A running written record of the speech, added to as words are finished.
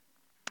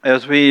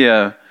As we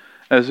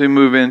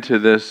move into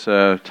this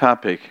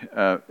topic,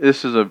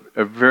 this is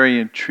a very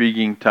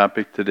intriguing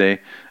topic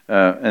today,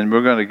 and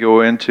we're going to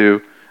go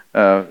into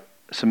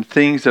some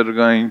things that are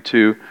going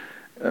to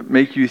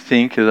make you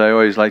think, as I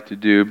always like to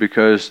do,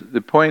 because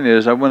the point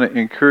is I want to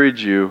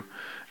encourage you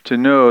to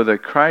know that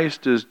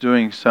Christ is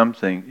doing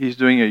something. He's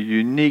doing a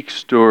unique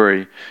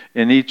story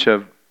in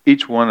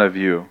each one of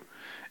you.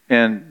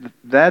 And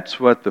that's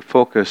what the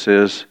focus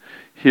is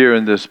here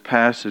in this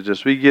passage.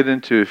 As we get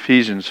into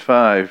Ephesians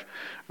 5,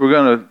 we're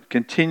going to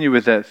continue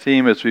with that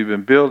theme as we've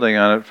been building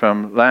on it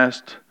from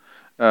last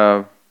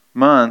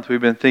month. We've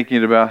been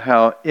thinking about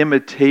how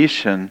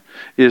imitation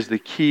is the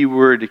key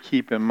word to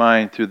keep in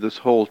mind through this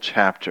whole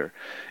chapter.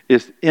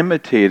 It's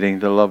imitating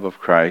the love of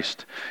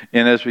Christ.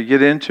 And as we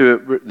get into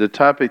it, the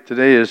topic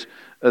today is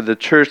the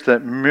church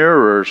that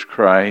mirrors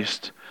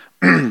Christ.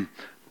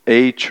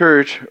 A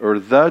church, or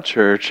the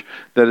church,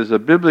 that is a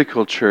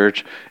biblical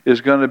church,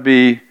 is going to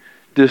be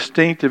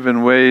distinctive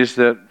in ways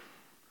that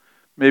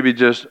maybe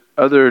just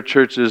other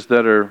churches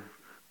that are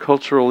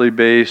culturally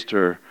based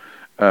or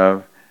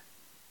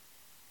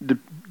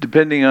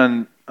depending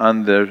on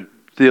the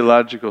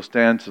theological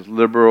stance, is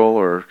liberal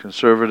or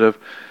conservative.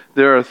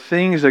 There are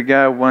things that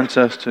God wants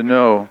us to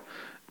know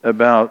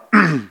about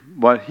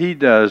what He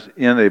does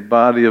in a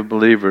body of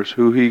believers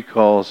who He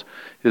calls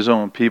His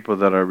own people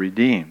that are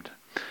redeemed.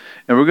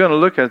 And we're going to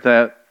look at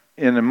that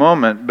in a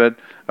moment, but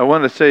I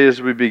want to say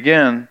as we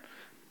begin,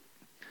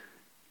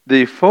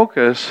 the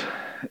focus,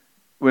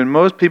 when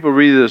most people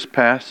read this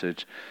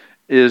passage,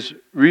 is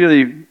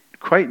really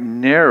quite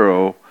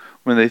narrow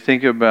when they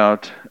think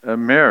about a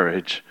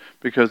marriage,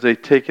 because they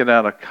take it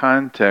out of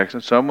context.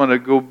 And so I'm going to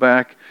go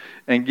back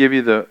and give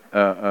you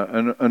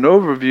an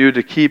overview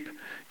to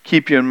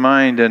keep you in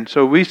mind. And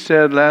so we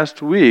said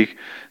last week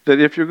that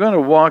if you're going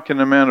to walk in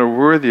a manner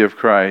worthy of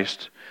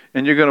Christ,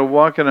 and you're going to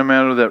walk in a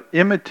manner that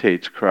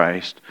imitates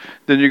Christ,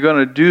 then you're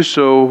going to do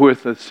so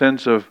with a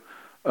sense of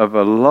a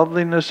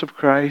loveliness of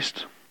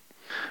Christ,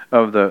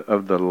 of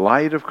the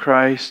light of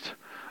Christ,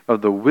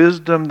 of the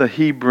wisdom that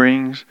He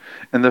brings,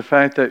 and the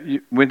fact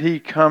that when He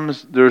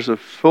comes, there's a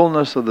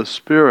fullness of the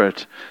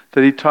Spirit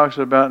that He talks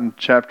about in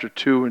chapter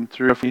 2 and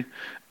 3.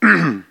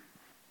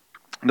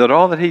 That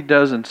all that He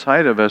does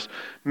inside of us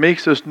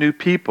makes us new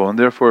people, and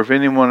therefore if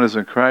anyone is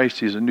in Christ,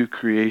 he's a new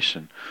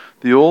creation.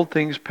 The old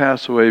things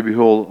pass away,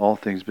 behold, all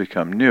things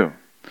become new.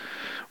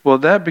 Well,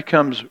 that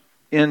becomes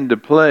into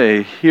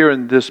play here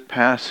in this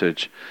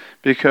passage,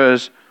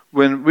 because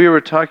when we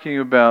were talking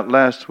about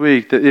last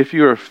week that if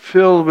you are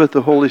filled with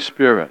the Holy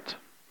Spirit,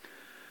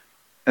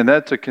 and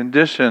that's a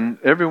condition,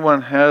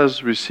 everyone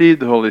has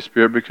received the Holy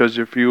Spirit, because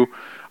if you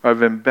have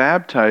been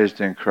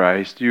baptized in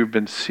Christ, you've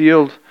been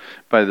sealed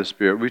by the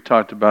Spirit. We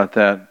talked about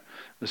that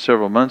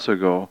several months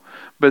ago.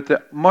 But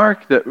the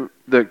mark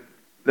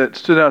that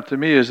stood out to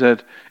me is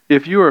that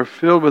if you are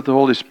filled with the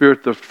Holy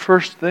Spirit, the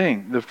first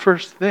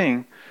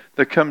thing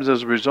that comes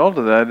as a result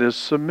of that is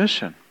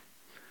submission.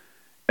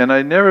 And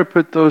I never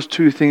put those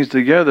two things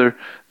together,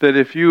 that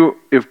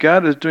if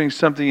God is doing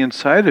something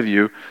inside of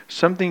you,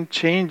 something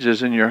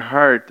changes in your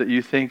heart that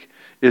you think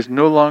is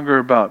no longer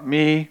about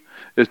me,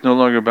 it's no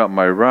longer about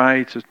my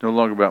rights, it's no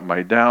longer about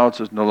my doubts,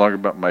 it's no longer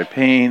about my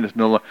pain,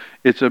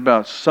 it's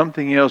about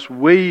something else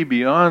way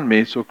beyond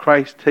me. So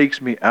Christ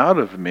takes me out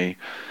of me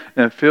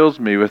and fills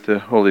me with the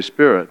Holy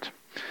Spirit.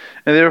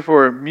 And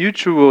therefore,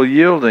 mutual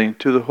yielding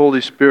to the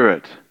Holy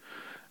Spirit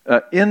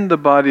in the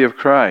body of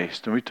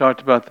Christ. And we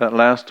talked about that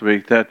last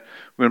week, that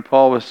when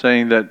Paul was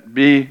saying that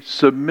be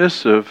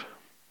submissive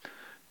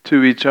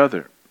to each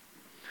other.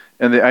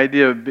 And the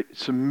idea of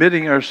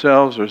submitting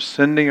ourselves or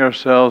sending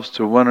ourselves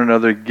to one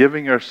another,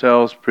 giving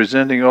ourselves,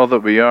 presenting all that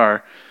we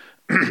are,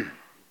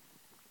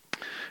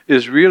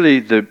 is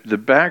really the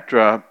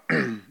backdrop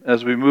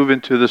as we move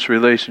into this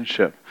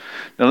relationship.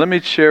 Now let me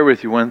share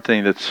with you one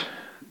thing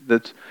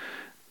that's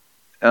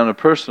on a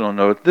personal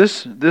note.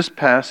 This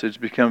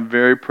passage became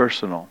very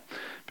personal,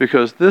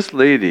 because this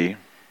lady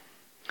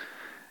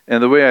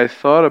and the way I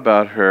thought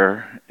about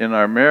her in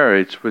our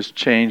marriage was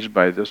changed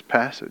by this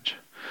passage.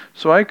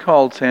 So I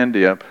called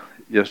Sandy up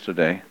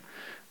yesterday,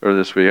 or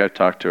this week, I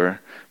talked to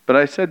her. But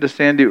I said to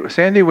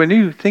Sandy, when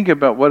you think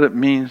about what it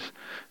means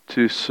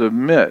to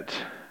submit,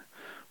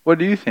 what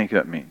do you think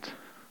that means?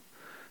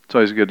 It's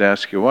always good to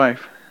ask your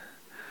wife.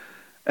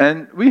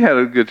 And we had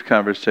a good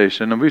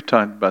conversation, and we've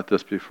talked about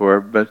this before,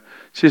 but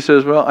she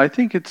says, well, I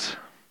think it's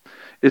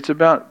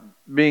about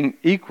being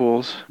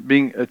equals,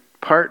 being a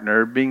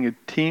partner, being a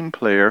team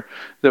player,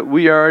 that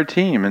we are a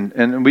team,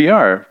 and we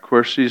are. Of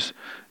course, she's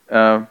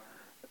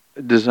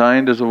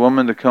designed as a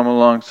woman to come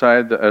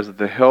alongside as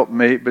the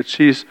helpmate, but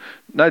she's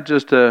not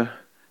just a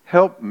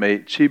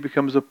helpmate, she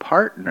becomes a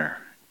partner,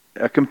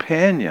 a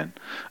companion,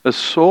 a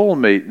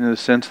soulmate, in the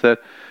sense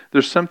that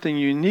there's something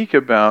unique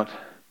about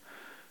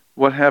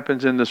what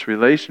happens in this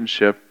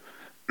relationship.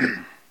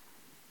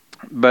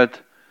 But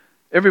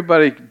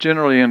everybody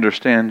generally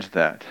understands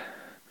that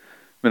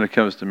when it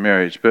comes to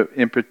marriage. But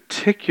in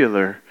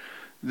particular,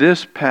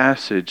 this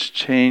passage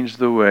changed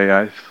the way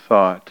I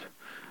thought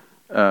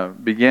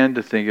began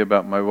to think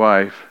about my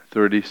wife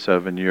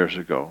 37 years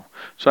ago.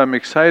 So I'm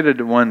excited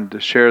to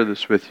share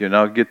this with you, and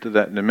I'll get to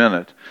that in a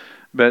minute.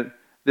 But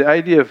the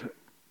idea of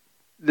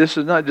this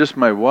is not just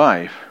my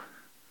wife,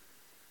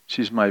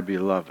 she's my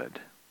beloved.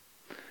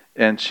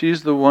 And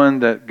she's the one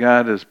that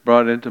God has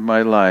brought into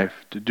my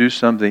life to do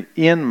something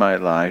in my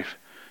life,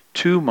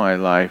 to my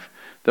life,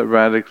 that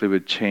radically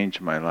would change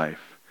my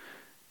life.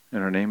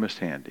 And her name is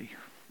Sandy.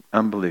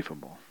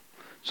 Unbelievable.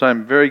 So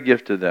I'm very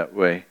gifted that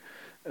way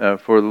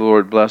for the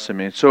Lord blessing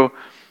me. So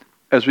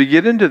as we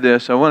get into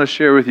this, I want to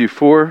share with you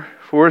four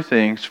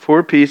things,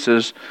 4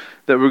 pieces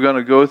that we're going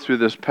to go through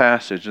this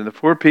passage. And the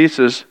 4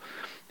 pieces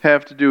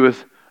have to do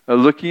with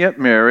looking at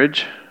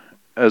marriage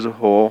as a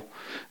whole.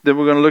 Then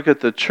we're going to look at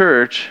the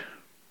church,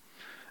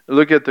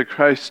 look at the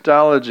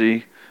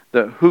Christology,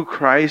 who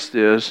Christ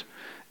is,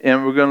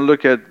 and we're going to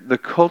look at the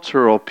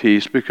cultural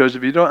piece, because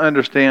if you don't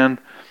understand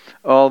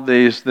all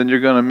these, then you're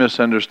going to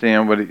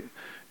misunderstand what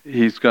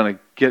he's going to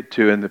get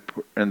to in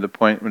the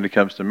point when it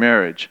comes to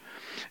marriage.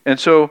 And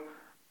so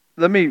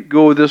let me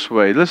go this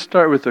way. Let's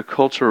start with the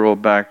cultural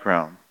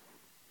background,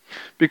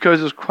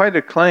 because it's quite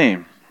a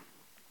claim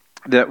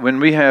that when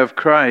we have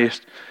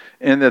Christ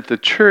and that the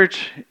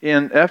church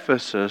in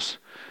Ephesus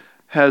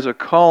has a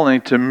calling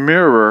to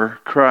mirror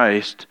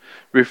Christ,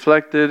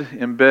 reflected,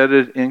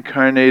 embedded,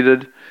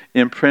 incarnated,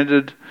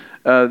 imprinted.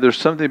 There's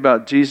something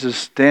about Jesus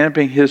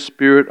stamping his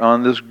spirit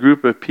on this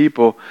group of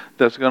people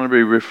that's going to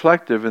be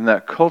reflective in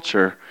that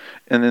culture.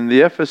 And in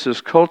the Ephesus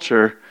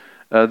culture,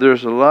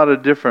 there's a lot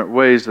of different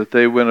ways that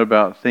they went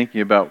about thinking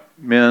about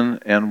men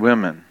and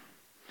women.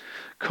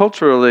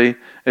 Culturally,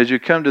 as you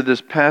come to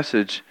this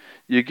passage,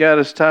 you got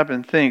to stop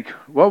and think,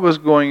 what was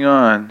going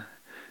on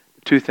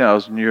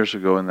 2,000 years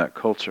ago in that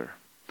culture?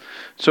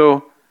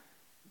 So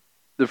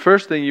the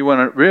first thing you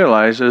want to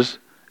realize is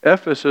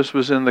Ephesus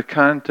was in the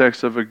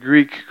context of a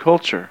Greek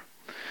culture.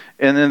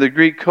 And in the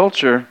Greek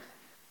culture,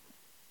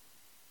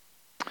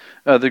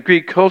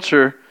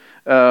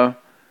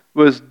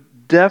 was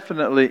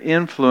definitely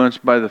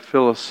influenced by the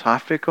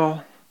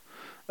philosophical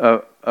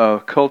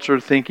culture,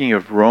 thinking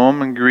of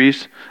Rome and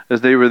Greece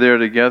as they were there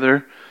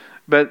together.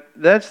 But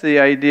that's the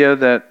idea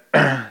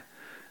that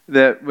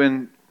that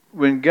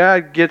when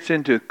God gets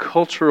into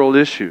cultural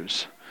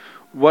issues,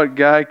 what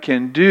God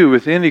can do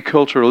with any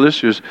cultural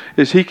issues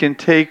is he can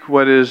take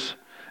what is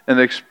an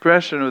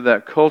expression of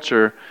that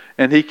culture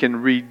and he can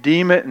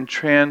redeem it and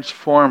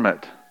transform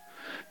it.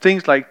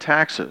 Things like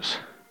taxes.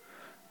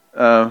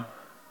 God,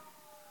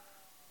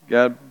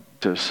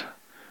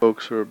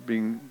 folks are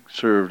being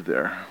served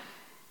there.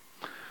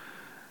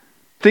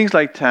 Things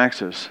like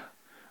taxes.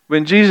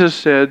 When Jesus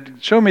said,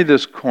 "Show me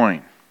this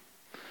coin,"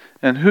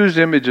 and whose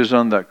image is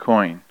on that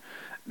coin?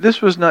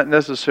 This was not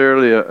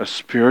necessarily a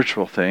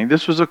spiritual thing.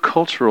 This was a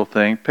cultural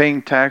thing,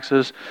 paying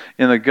taxes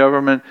in the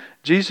government.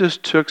 Jesus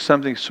took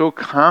something so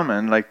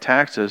common like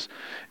taxes,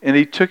 and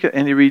he took it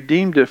and he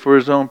redeemed it for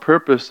his own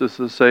purpose,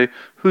 to say,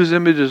 whose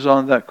image is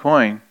on that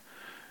coin?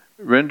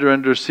 Render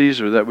unto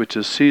Caesar that which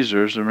is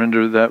Caesar's, and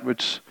render that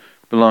which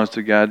belongs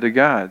to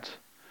God's.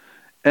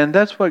 And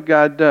that's what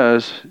God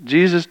does.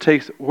 Jesus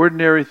takes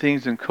ordinary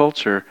things in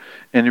culture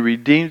and he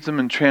redeems them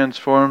and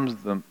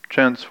transforms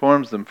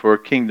them for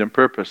kingdom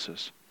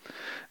purposes.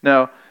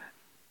 Now,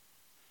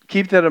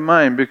 keep that in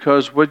mind,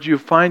 because what you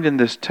find in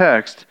this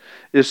text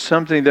is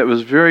something that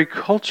was very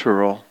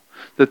cultural,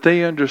 that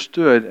they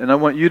understood, and I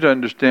want you to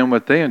understand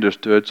what they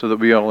understood so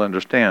that we all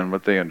understand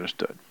what they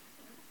understood.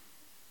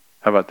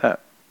 How about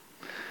that?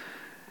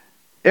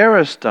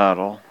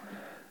 Aristotle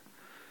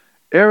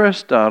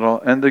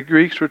and the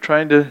Greeks were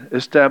trying to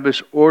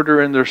establish order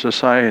in their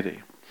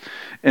society.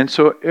 And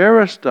so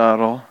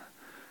Aristotle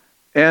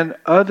and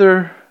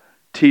other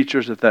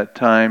teachers at that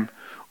time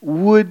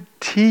would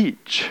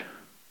teach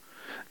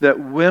that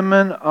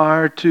women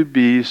are to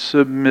be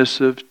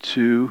submissive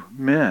to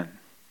men.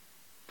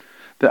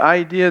 The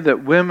idea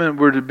that women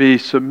were to be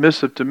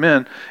submissive to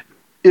men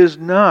is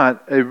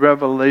not a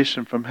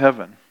revelation from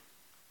heaven.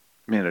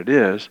 I mean, it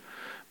is,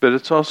 but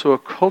it's also a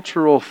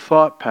cultural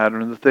thought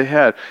pattern that they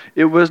had.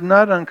 It was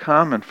not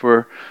uncommon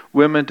for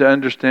women to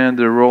understand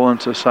their role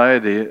in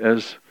society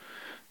as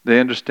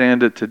they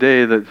understand it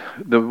today, that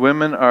the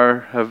women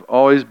have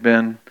always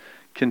been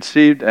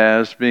conceived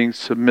as being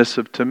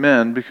submissive to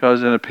men,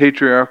 because in a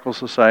patriarchal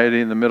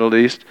society in the Middle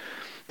East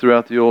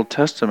throughout the Old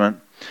Testament,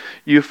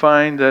 you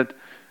find that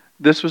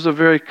this was a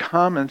very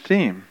common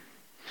theme.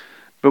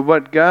 But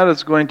what God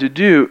is going to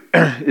do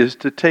is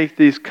to take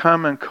these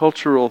common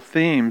cultural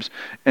themes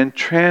and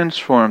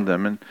transform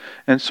them.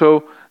 And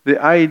so the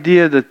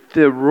idea that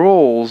the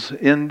roles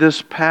in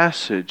this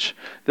passage,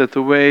 that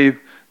the way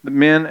the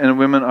men and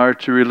women are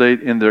to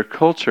relate in their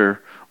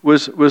culture,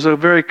 was a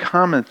very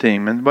common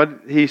theme. And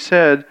what he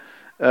said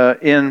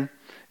in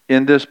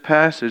this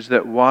passage,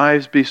 that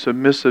wives be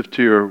submissive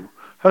to your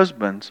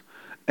husbands,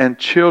 and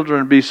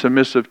children be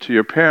submissive to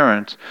your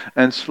parents,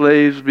 and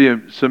slaves be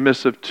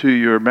submissive to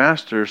your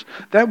masters,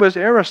 that was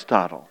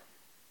Aristotle.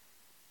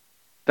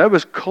 That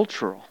was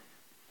cultural.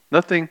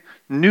 Nothing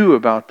new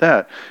about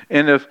that.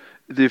 And if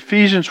the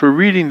Ephesians were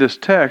reading this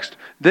text,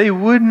 they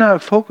would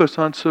not focus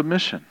on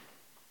submission.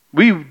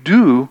 We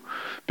do,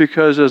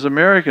 because as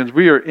Americans,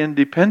 we are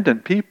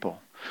independent people.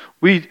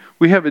 We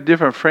have a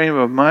different frame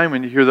of mind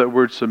when you hear that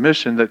word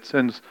submission that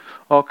sends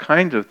all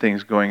kinds of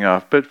things going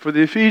off. But for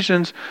the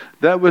Ephesians,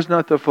 that was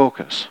not the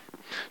focus.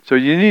 So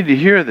you need to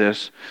hear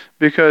this,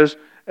 because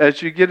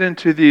as you get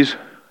into these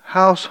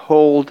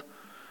household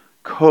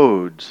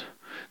codes,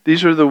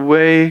 these are the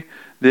way,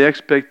 the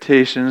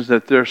expectations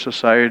that their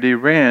society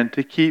ran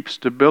to keep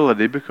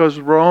stability, because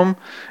Rome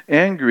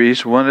and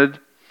Greece wanted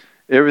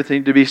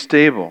everything to be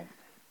stable.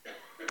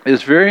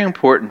 It's very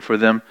important for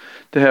them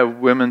to have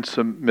women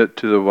submit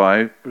to the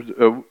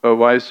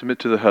wives submit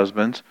to the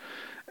husbands,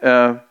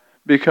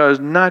 because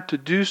not to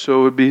do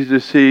so would be to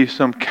see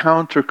some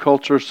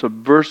counterculture,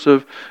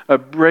 subversive, a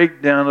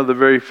breakdown of the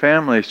very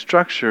family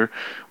structure,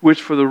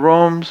 which for the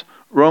Romans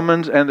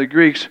and the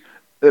Greeks,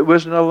 it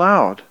wasn't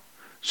allowed.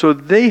 So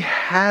they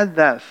had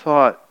that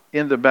thought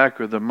in the back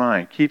of their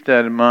mind. Keep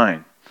that in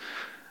mind.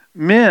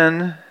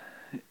 Men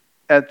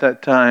at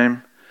that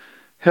time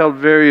held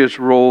various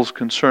roles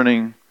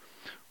concerning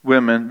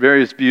women,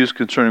 various views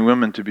concerning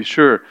women, to be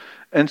sure.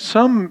 And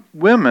some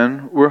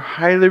women were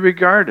highly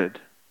regarded,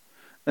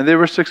 and they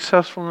were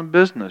successful in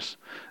business.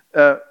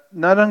 Not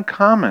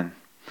uncommon,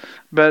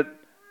 but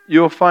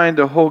you'll find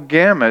a whole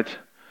gamut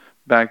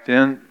back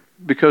then,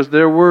 because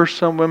there were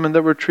some women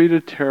that were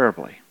treated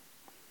terribly.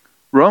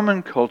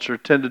 Roman culture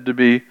tended to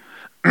be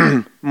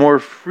more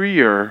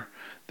freer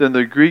than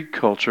the Greek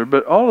culture,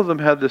 but all of them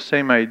had the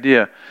same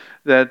idea,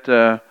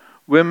 that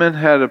women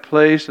had a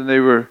place and they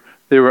were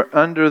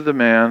under the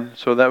man.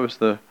 So that was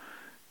the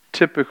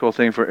typical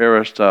thing for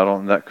Aristotle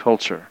in that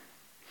culture.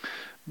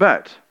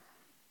 But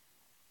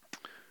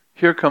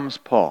here comes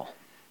Paul.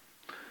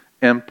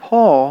 And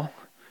Paul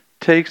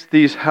takes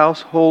these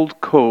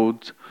household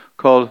codes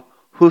called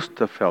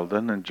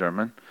Hustfelden in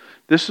German.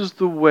 This is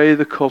the way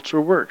the culture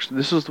works.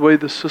 This is the way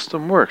the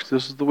system works.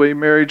 This is the way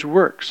marriage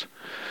works.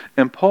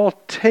 And Paul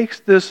takes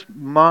this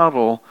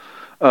model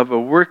of a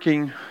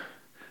working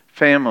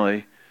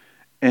family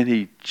and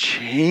he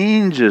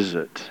changes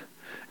it.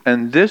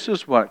 And this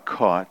is what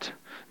caught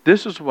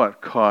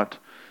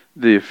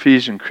the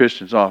Ephesian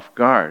Christians off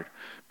guard.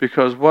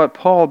 Because what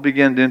Paul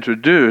began to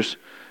introduce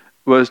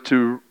was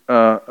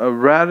a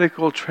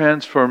radical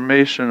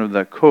transformation of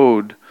that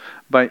code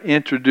by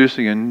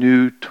introducing a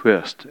new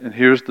twist. And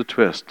here's the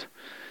twist.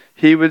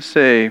 He would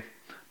say,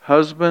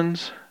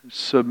 husbands,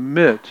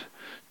 submit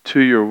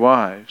to your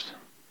wives.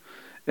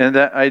 And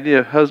that idea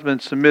of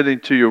husbands submitting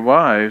to your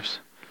wives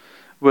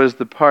was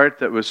the part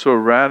that was so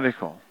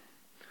radical.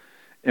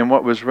 And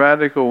what was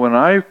radical when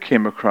I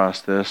came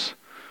across this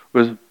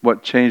was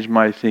what changed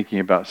my thinking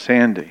about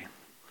Sandy.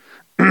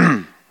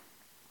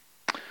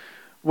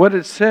 What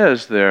it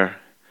says there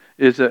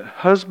is that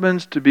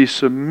husbands to be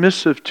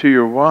submissive to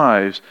your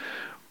wives.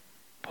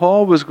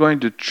 Paul was going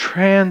to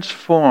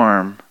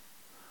transform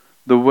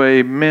the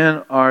way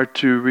men are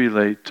to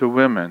relate to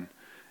women.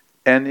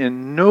 And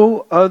in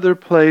no other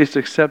place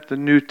except the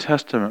New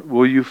Testament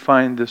will you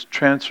find this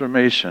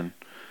transformation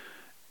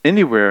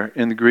anywhere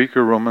in the Greek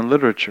or Roman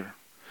literature.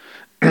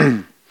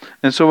 And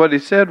so what he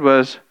said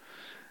was,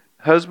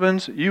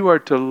 husbands, you are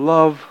to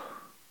love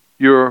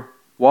your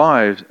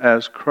wives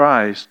as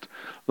Christ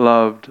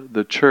loved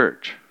the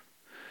church.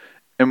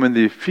 And when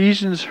the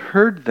Ephesians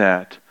heard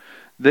that,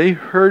 they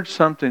heard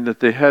something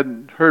that they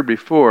hadn't heard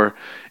before,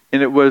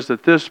 and it was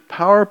that this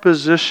power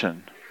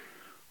position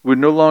would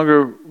no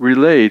longer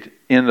relate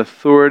in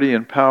authority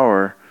and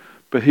power,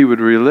 but he would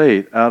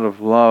relate out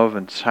of love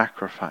and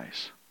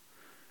sacrifice.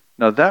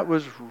 Now that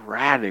was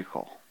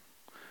radical.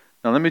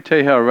 Now let me tell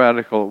you how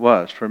radical it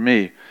was for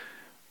me.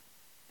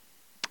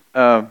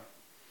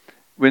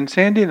 When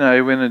Sandy and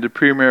I went into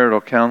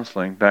premarital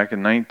counseling back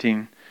in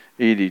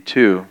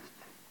 1982,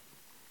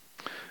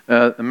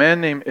 a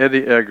man named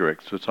Eddie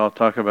Eggerichs, which I'll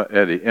talk about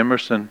Eddie,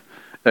 Emerson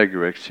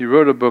Eggerichs, he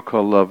wrote a book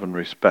called Love and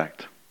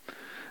Respect.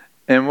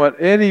 And what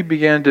Eddie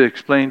began to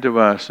explain to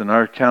us in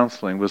our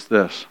counseling was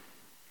this,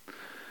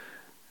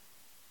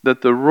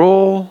 that the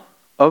role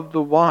of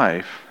the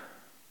wife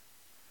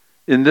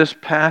in this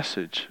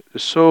passage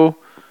is so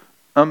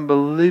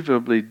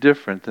unbelievably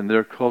different than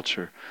their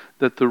culture,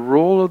 that the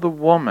role of the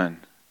woman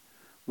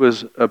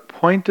was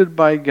appointed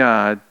by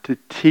God to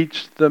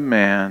teach the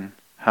man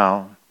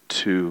how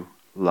to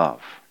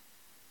love.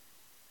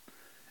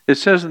 It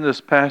says in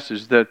this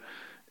passage that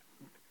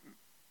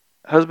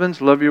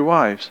husbands, love your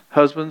wives.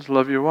 Husbands,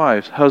 love your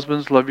wives.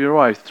 Husbands, love your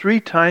wives. 3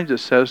 times it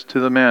says to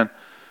the man,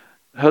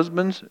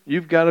 husbands,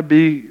 you've got to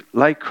be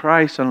like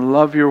Christ and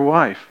love your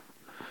wife.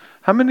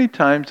 How many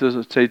times does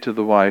it say to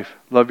the wife,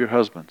 love your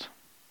husbands?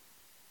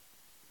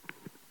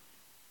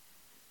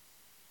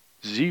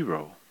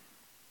 0.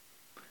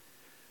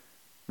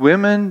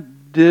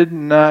 Women did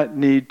not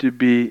need to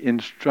be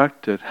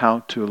instructed how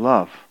to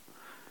love.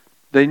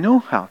 They know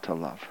how to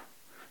love.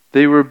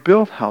 They were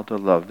built how to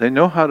love. They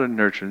know how to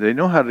nurture. They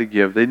know how to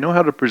give. They know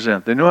how to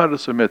present. They know how to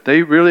submit.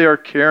 They really are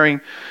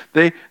caring.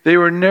 They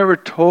were never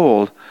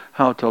told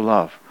how to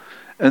love.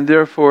 And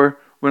therefore,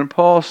 when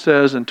Paul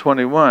says in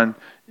 21,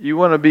 you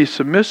want to be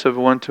submissive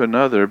one to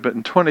another, but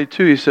in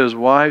 22 he says,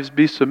 wives,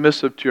 be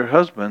submissive to your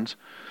husbands.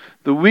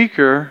 The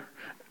weaker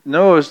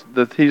knows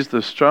that he's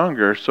the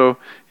stronger, so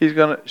she's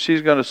going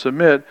to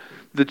submit.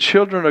 The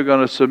children are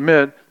going to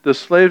submit. The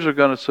slaves are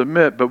going to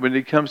submit. But when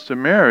it comes to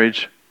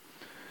marriage,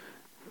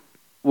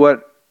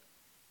 what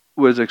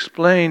was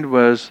explained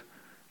was,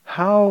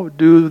 how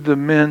do the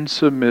men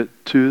submit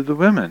to the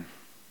women?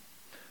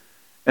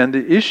 And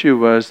the issue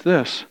was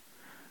this: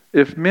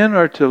 if men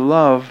are to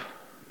love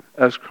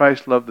as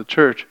Christ loved the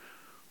church,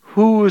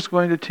 who is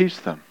going to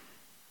teach them?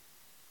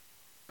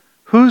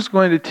 Who's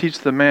going to teach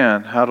the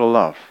man how to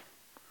love?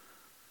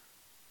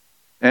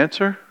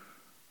 Answer?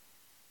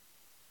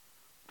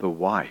 The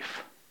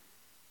wife.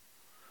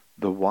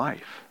 The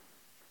wife.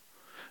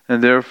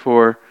 And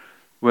therefore,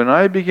 when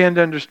I began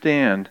to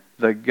understand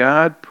that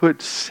God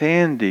put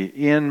Sandy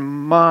in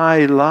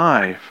my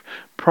life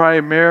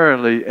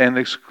primarily and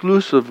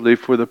exclusively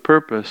for the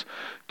purpose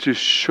to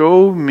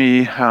show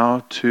me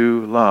how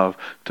to love,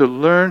 to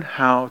learn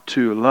how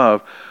to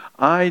love,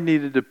 I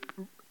needed to,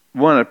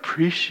 one,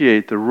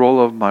 appreciate the role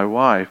of my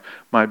wife,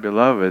 my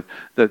beloved,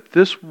 that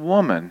this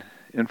woman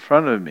in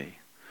front of me,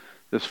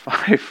 this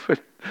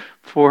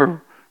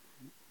 5'4"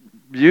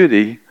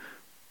 beauty,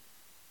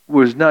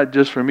 was not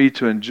just for me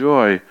to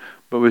enjoy,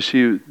 but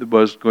she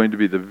was going to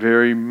be the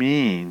very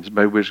means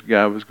by which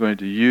God was going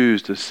to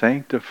use to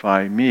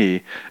sanctify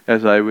me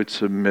as I would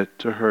submit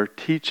to her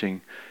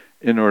teaching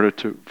in order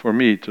for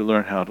me to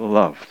learn how to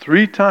love.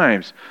 3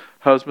 times,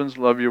 husbands,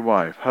 love your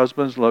wife.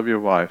 Husbands, love your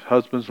wife.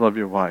 Husbands, love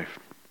your wife.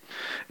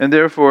 And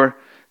therefore,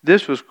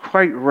 this was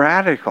quite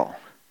radical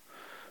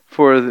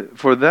for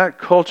that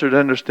culture to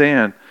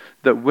understand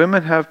that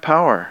women have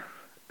power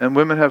and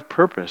women have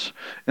purpose.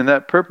 And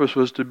that purpose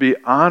was to be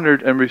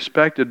honored and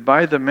respected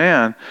by the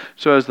man,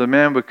 so as the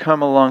man would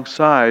come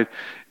alongside,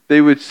 they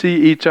would see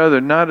each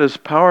other not as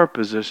power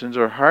positions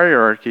or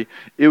hierarchy.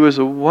 It was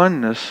a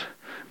oneness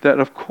that,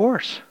 of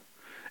course,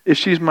 if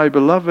she's my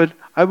beloved,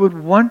 I would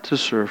want to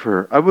serve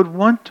her. I would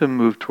want to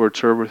move towards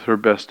her with her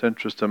best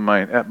interest in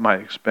mind at my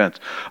expense.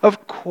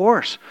 Of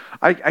course,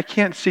 I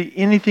can't see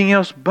anything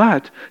else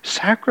but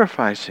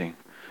sacrificing,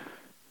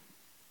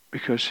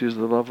 because she is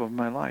the love of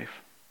my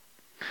life.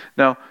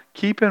 Now,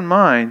 keep in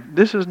mind,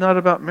 this is not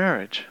about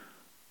marriage.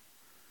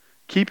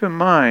 Keep in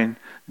mind,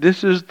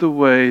 this is the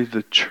way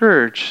the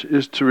church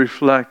is to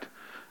reflect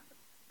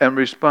and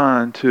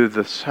respond to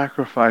the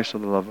sacrifice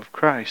of the love of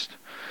Christ.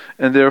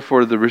 And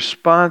therefore, the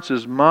response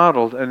is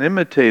modeled and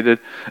imitated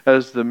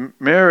as the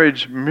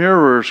marriage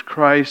mirrors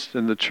Christ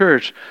and the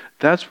church.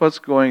 That's what's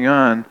going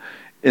on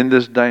in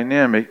this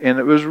dynamic. And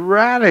it was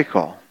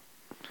radical.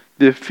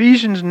 The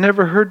Ephesians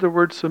never heard the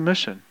word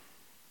submission.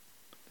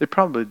 They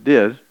probably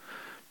did.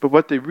 But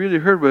what they really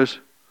heard was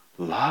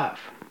love.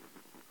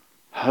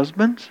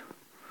 Husbands,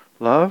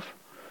 love.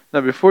 Now,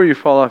 before you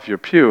fall off your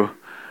pew,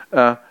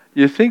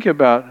 you think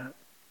about,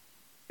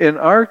 in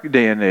our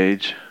day and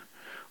age,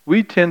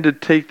 we tend to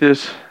take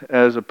this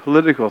as a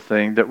political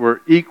thing, that we're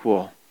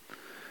equal.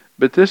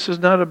 But this is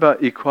not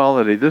about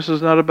equality. This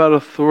is not about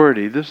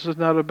authority. This is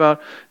not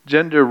about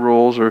gender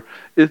roles.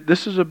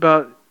 This is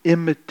about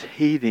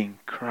imitating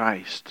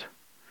Christ.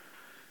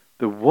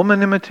 The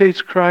woman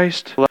imitates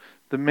Christ.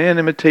 The man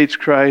imitates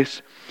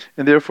Christ.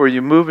 And therefore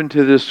you move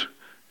into this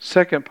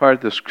second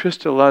part, this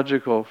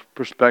Christological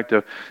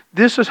perspective.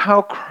 This is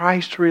how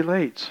Christ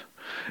relates.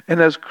 And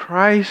as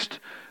Christ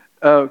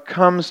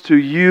comes to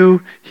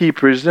you, he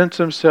presents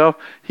himself.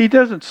 He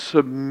doesn't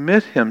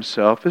submit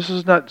himself. This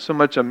is not so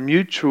much a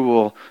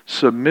mutual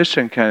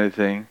submission kind of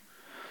thing,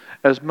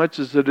 as much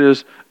as it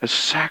is a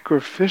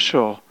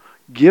sacrificial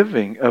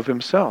giving of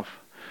himself.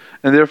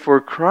 And therefore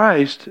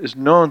Christ is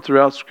known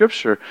throughout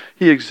Scripture.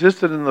 He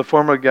existed in the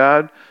form of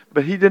God,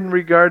 but he didn't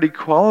regard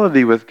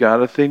equality with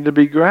God a thing to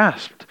be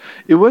grasped.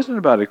 It wasn't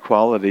about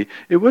equality.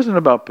 It wasn't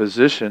about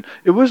position.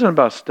 It wasn't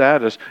about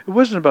status. It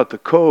wasn't about the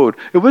code.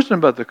 It wasn't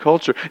about the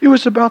culture. It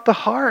was about the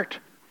heart.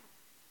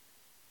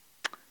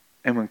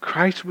 And when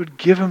Christ would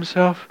give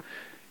himself,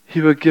 he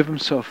would give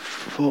himself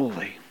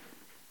fully,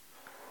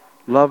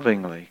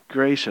 lovingly,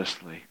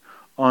 graciously,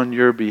 on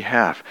your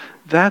behalf.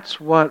 That's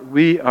what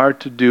we are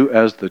to do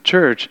as the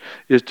church,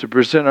 is to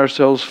present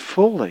ourselves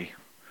fully.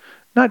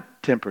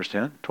 Not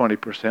 10%,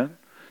 20%,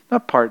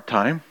 not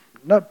part-time,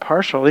 not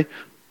partially,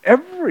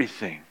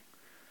 everything.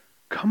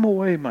 Come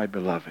away, my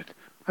beloved.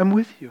 I'm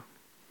with you.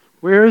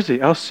 Where is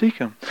he? I'll seek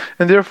him.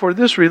 And therefore,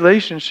 this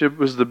relationship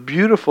was the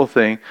beautiful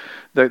thing,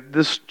 that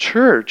this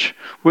church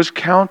was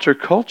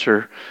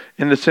counterculture,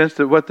 in the sense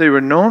that what they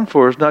were known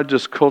for is not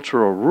just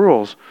cultural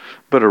rules,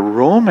 but a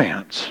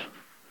romance.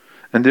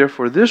 And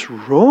therefore, this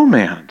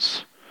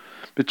romance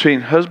between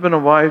husband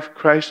and wife,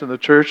 Christ and the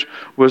church,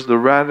 was the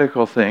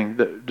radical thing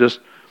that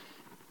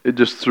it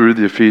just threw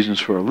the Ephesians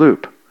for a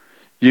loop.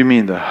 You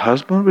mean the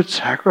husband would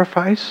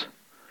sacrifice?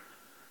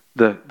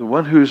 The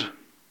one who's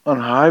on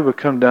high would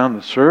come down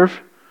to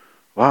serve?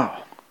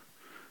 Wow.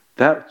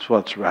 That's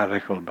what's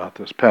radical about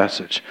this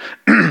passage.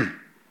 And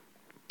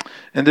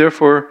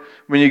therefore,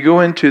 when you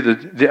go into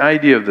the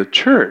idea of the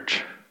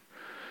church,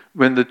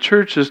 when the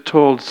church is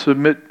told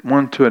submit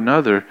one to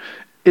another,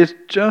 it's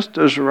just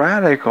as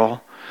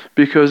radical,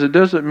 because it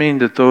doesn't mean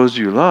that those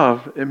you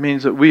love, it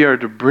means that we are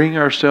to bring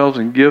ourselves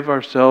and give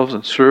ourselves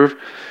and serve,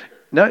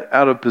 not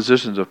out of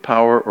positions of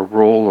power or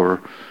role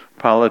or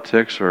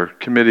politics or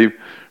committee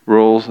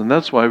roles. And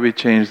that's why we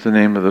changed the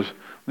name of the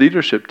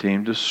leadership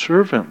team to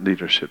Servant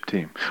Leadership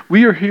Team.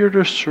 We are here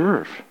to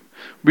serve.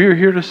 We are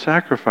here to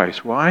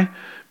sacrifice. Why?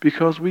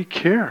 Because we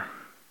care.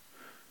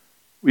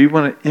 We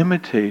want to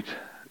imitate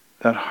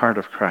that heart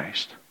of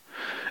Christ.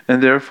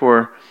 And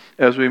therefore,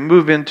 as we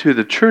move into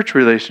the church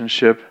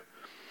relationship,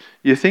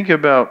 you think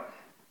about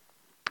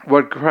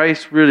what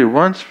Christ really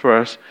wants for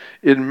us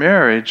in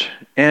marriage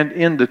and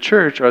in the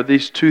church are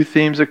these two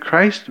themes that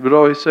Christ would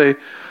always say,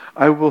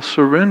 I will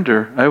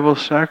surrender, I will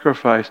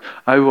sacrifice,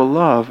 I will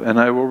love, and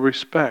I will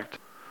respect.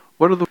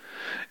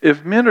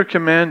 If men are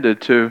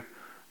commanded to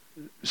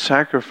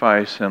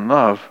sacrifice and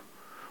love,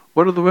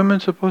 what are the women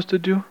supposed to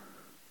do?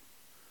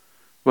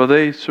 Well,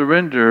 they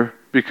surrender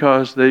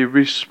because they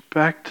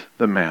respect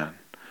the man.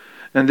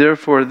 And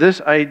therefore, this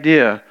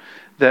idea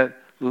that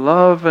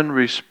love and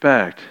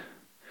respect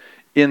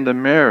in the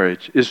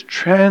marriage is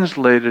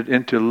translated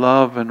into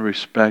love and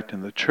respect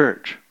in the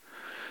church.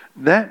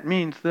 That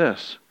means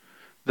this,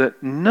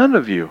 that none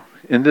of you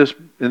in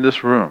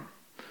this room,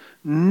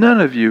 none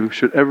of you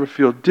should ever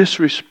feel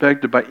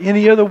disrespected by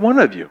any other one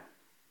of you.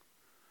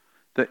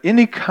 That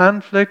any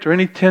conflict or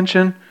any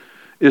tension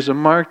is a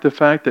mark the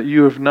fact that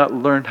you have not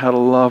learned how to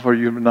love or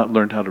you have not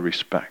learned how to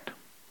respect.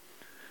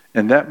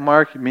 And that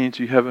mark means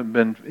you haven't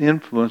been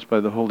influenced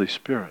by the Holy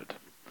Spirit.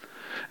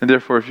 And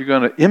therefore, if you're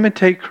going to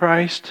imitate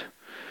Christ,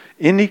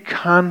 any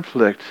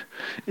conflict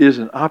is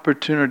an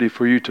opportunity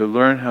for you to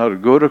learn how to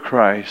go to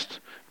Christ,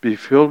 be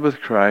filled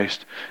with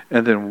Christ,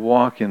 and then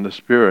walk in the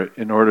Spirit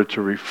in order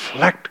to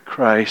reflect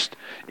Christ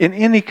in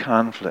any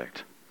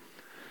conflict.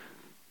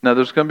 Now,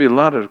 there's going to be a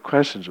lot of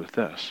questions with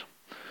this,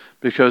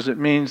 because it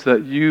means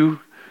that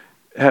you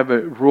have a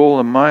role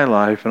in my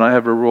life and I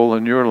have a role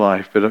in your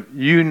life. But if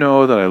you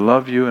know that I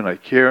love you and I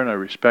care and I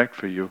respect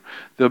for you,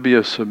 there'll be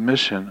a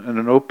submission and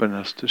an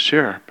openness to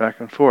share back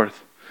and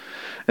forth.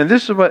 And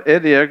this is what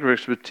Eddie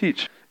Eggerichs would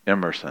teach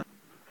Emerson.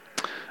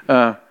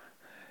 I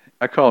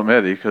call him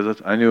Eddie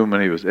because I knew him when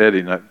he was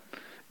Eddie, not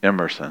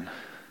Emerson.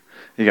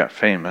 He got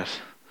famous.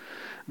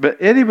 But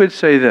Eddie would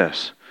say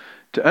this: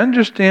 to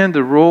understand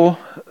the role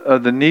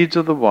of the needs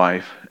of the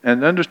wife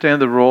and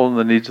understand the role and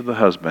the needs of the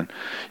husband,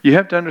 you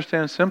have to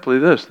understand simply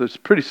this. That's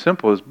pretty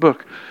simple, his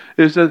book,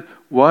 is that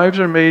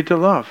wives are made to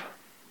love.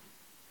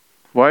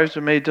 Wives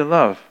are made to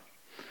love.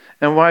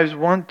 And wives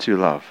want to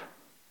love.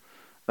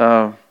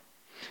 And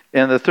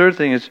the third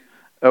thing is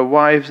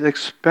wives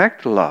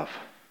expect love.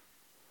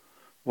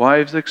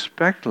 Wives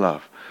expect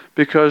love.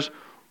 Because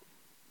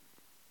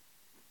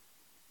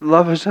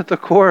love is at the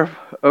core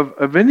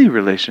of any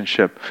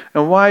relationship.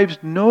 And wives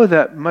know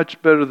that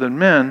much better than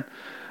men.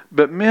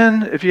 But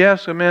men, if you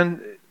ask a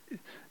man,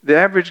 the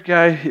average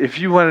guy, if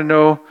you want to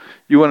know,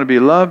 you want to be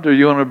loved or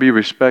you want to be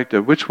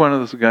respected, which one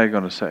is the guy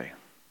going to say?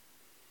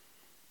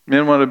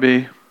 Men want to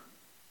be...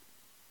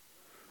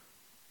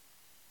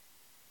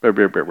 The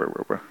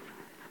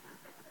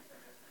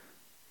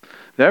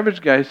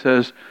average guy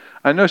says,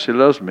 I know she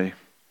loves me,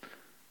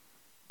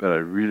 but I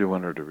really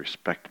want her to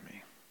respect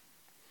me.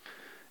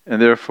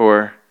 And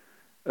therefore,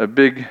 a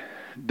big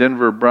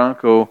Denver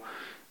Bronco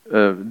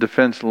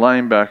defense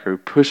linebacker who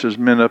pushes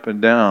men up and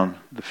down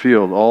the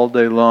field all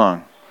day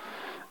long,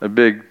 a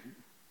big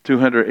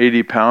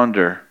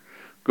 280-pounder,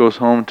 goes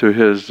home to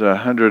his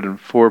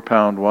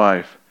 104-pound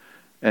wife,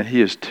 and he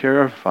is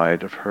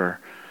terrified of her,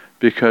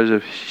 because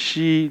if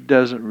she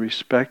doesn't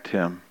respect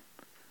him,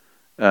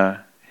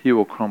 he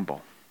will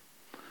crumble.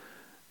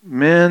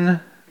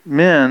 Men,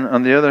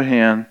 on the other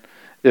hand,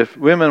 if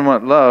women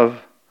want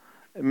love,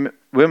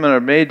 women are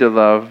made to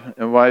love,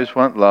 and wives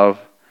want love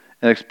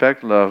and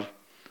expect love.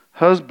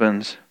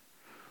 Husbands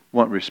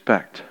want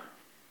respect.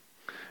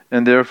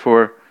 And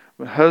therefore,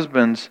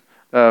 husbands,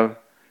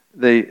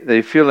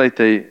 they feel like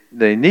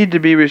they need to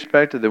be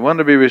respected, they want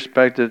to be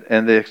respected,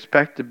 and they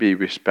expect to be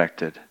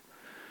respected.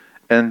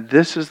 And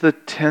this is the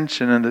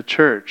tension in the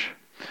church.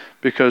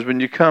 Because when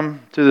you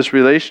come to this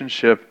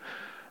relationship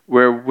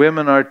where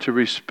women are to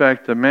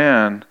respect the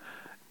man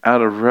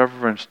out of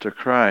reverence to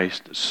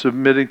Christ,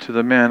 submitting to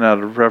the man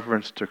out of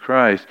reverence to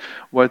Christ,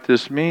 what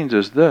this means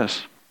is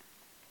this.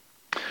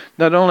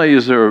 Not only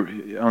is there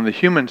on the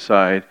human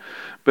side,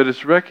 but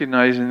it's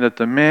recognizing that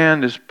the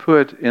man is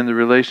put in the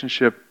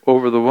relationship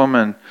over the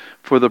woman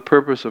for the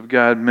purpose of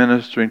God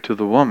ministering to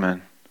the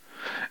woman.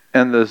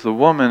 And as the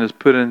woman is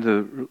put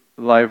into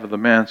the life of the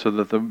man so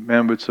that the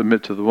man would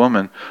submit to the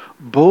woman,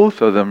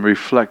 both of them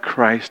reflect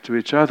Christ to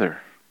each other.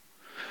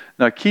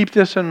 Now keep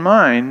this in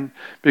mind,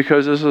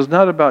 because this is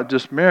not about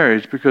just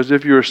marriage, because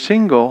if you're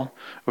single,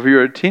 or if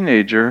you're a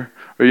teenager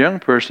or a young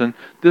person,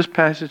 this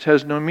passage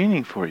has no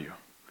meaning for you.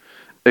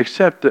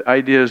 Except the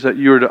idea is that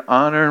you're to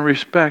honor and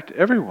respect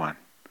everyone.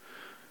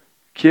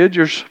 Kids,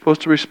 you're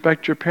supposed to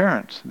respect your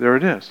parents. There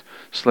it is.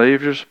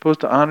 Slaves, you're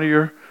supposed to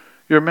honor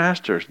your your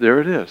masters. There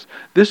it is.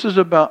 This is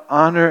about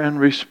honor and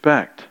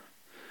respect.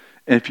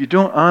 And if you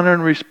don't honor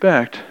and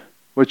respect,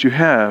 what you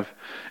have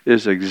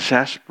is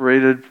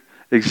exasperated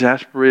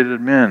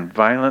men,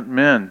 violent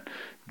men,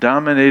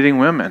 dominating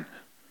women,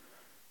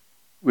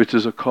 which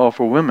is a call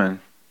for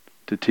women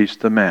to teach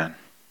the man.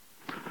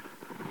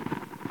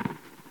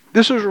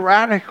 This is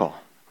radical,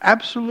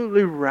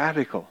 absolutely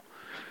radical.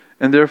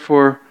 And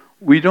therefore,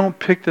 we don't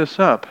pick this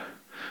up.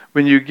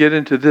 When you get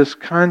into this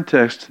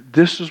context,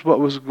 this is what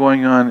was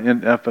going on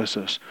in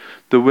Ephesus.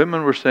 The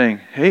women were saying,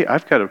 hey,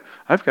 I've got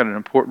an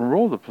important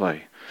role to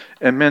play.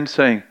 And men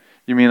saying,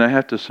 you mean I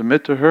have to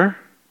submit to her?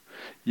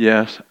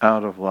 Yes,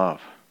 out of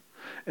love.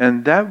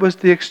 And that was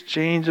the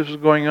exchange that was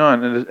going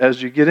on. And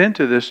as you get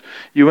into this,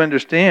 you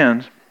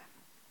understand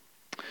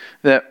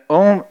that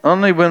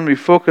only when we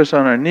focus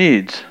on our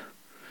needs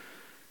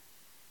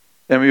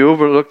and we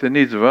overlook the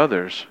needs of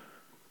others,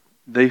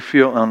 they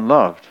feel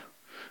unloved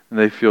and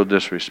they feel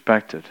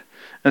disrespected.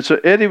 And so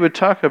Eddie would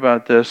talk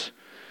about this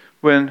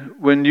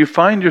when you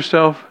find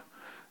yourself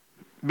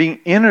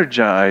being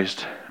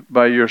energized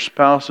by your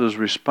spouse's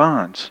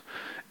response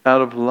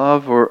out of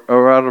love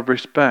or out of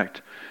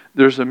respect.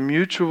 There's a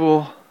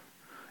mutual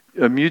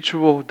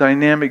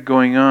dynamic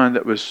going on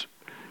that was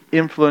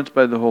influenced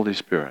by the Holy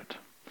Spirit.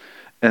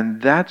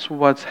 And that's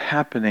what's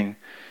happening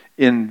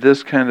in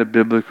this kind of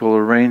biblical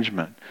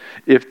arrangement.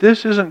 If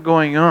this isn't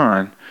going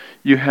on,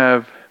 you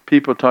have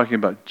people talking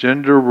about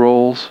gender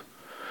roles,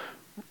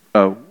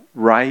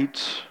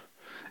 rights,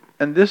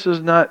 and this is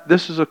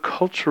a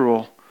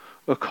cultural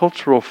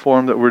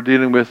form that we're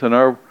dealing with in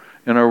our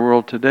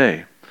world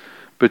today.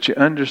 But you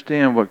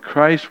understand what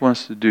Christ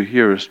wants to do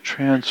here is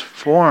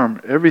transform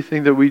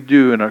everything that we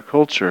do in our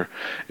culture,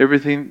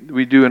 everything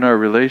we do in our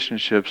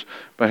relationships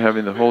by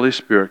having the Holy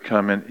Spirit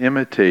come and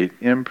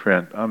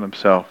imprint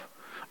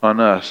on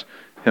us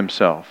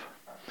himself.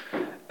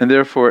 And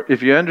therefore,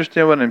 if you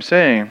understand what I'm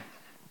saying,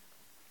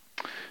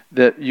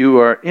 that you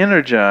are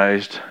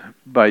energized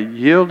by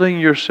yielding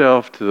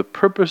yourself to the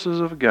purposes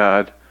of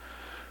God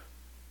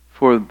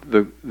for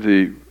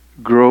the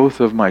growth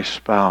of my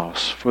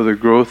spouse, for the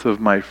growth of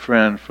my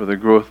friend, for the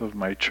growth of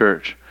my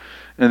church.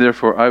 And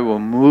therefore I will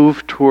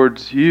move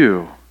towards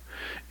you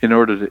in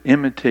order to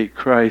imitate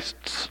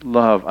Christ's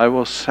love. I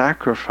will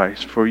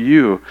sacrifice for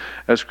you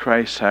as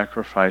Christ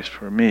sacrificed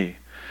for me.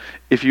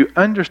 If you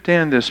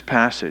understand this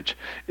passage,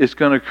 it's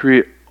going to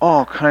create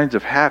all kinds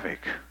of havoc,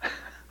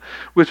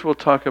 which we'll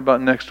talk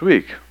about next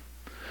week.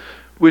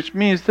 Which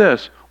means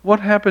this: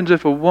 what happens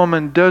if a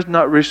woman does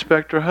not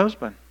respect her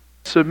husband?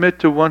 Submit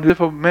to one if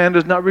a man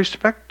is not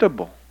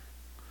respectable?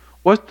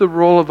 What's the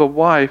role of a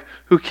wife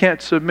who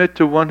can't submit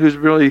to one who's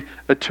really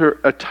a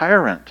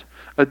tyrant,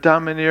 a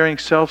domineering,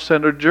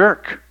 self-centered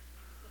jerk?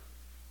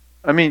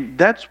 I mean,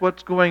 that's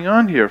what's going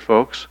on here,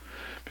 folks.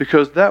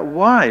 Because that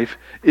wife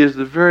is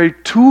the very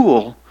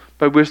tool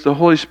by which the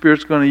Holy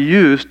Spirit's going to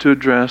use to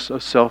address a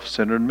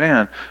self-centered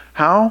man.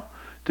 How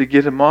to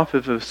get him off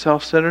of his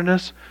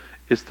self-centeredness?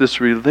 It's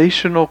this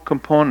relational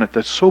component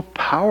that's so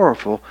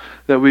powerful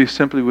that we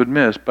simply would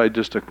miss by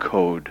just a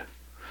code.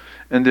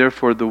 And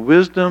therefore the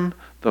wisdom,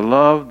 the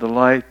love, the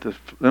light, the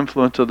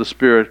influence of the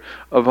Spirit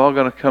are all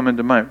going to come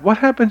into mind. What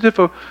happens if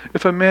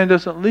a man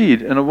doesn't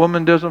lead and a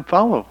woman doesn't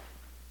follow?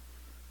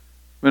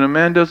 When a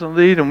man doesn't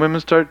lead and women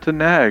start to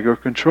nag or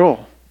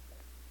control,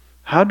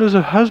 how does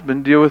a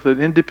husband deal with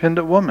an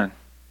independent woman?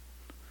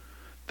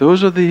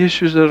 Those are the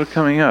issues that are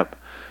coming up.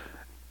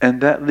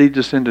 And that leads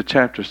us into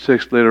chapter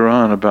 6 later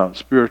on about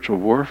spiritual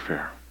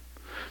warfare.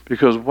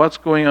 Because what's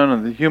going on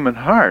in the human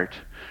heart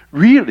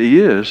really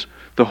is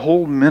the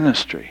whole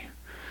ministry.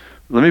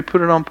 Let me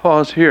put it on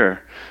pause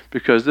here,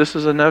 because this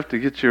is enough to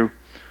get your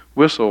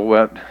whistle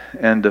wet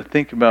and to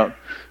think about,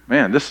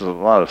 man, this is a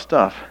lot of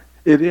stuff.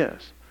 It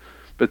is.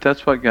 But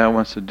that's what God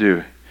wants to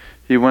do.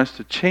 He wants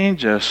to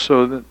change us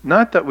so that,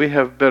 not that we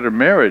have better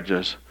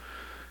marriages,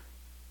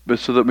 but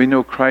so that we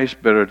know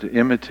Christ better, to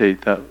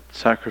imitate that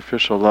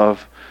sacrificial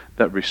love,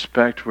 that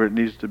respect where it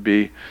needs to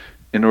be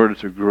in order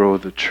to grow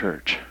the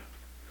church.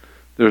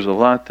 There's a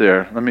lot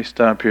there. Let me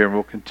stop here and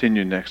we'll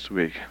continue next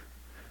week.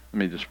 Let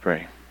me just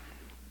pray.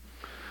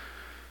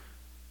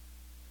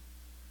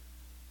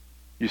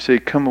 You say,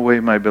 come away,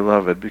 my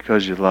beloved,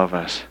 because you love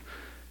us.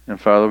 And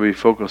Father, we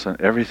focus on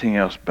everything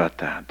else but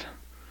that.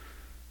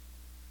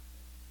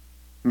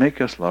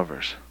 Make us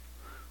lovers,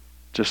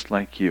 just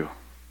like you.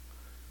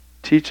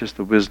 Teach us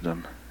the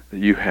wisdom that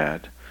you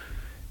had.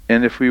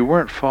 And if we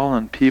weren't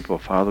fallen people,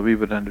 Father, we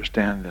would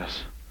understand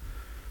this.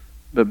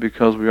 But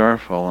because we are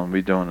fallen,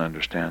 we don't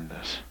understand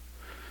this.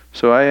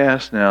 So I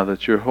ask now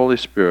that your Holy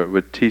Spirit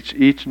would teach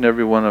each and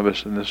every one of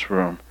us in this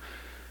room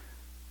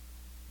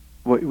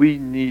what we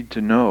need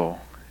to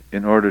know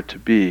in order to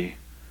be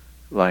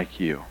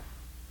like you.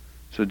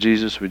 So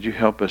Jesus, would you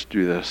help us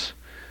do this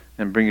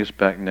and bring us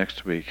back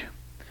next week?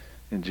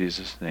 In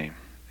Jesus' name.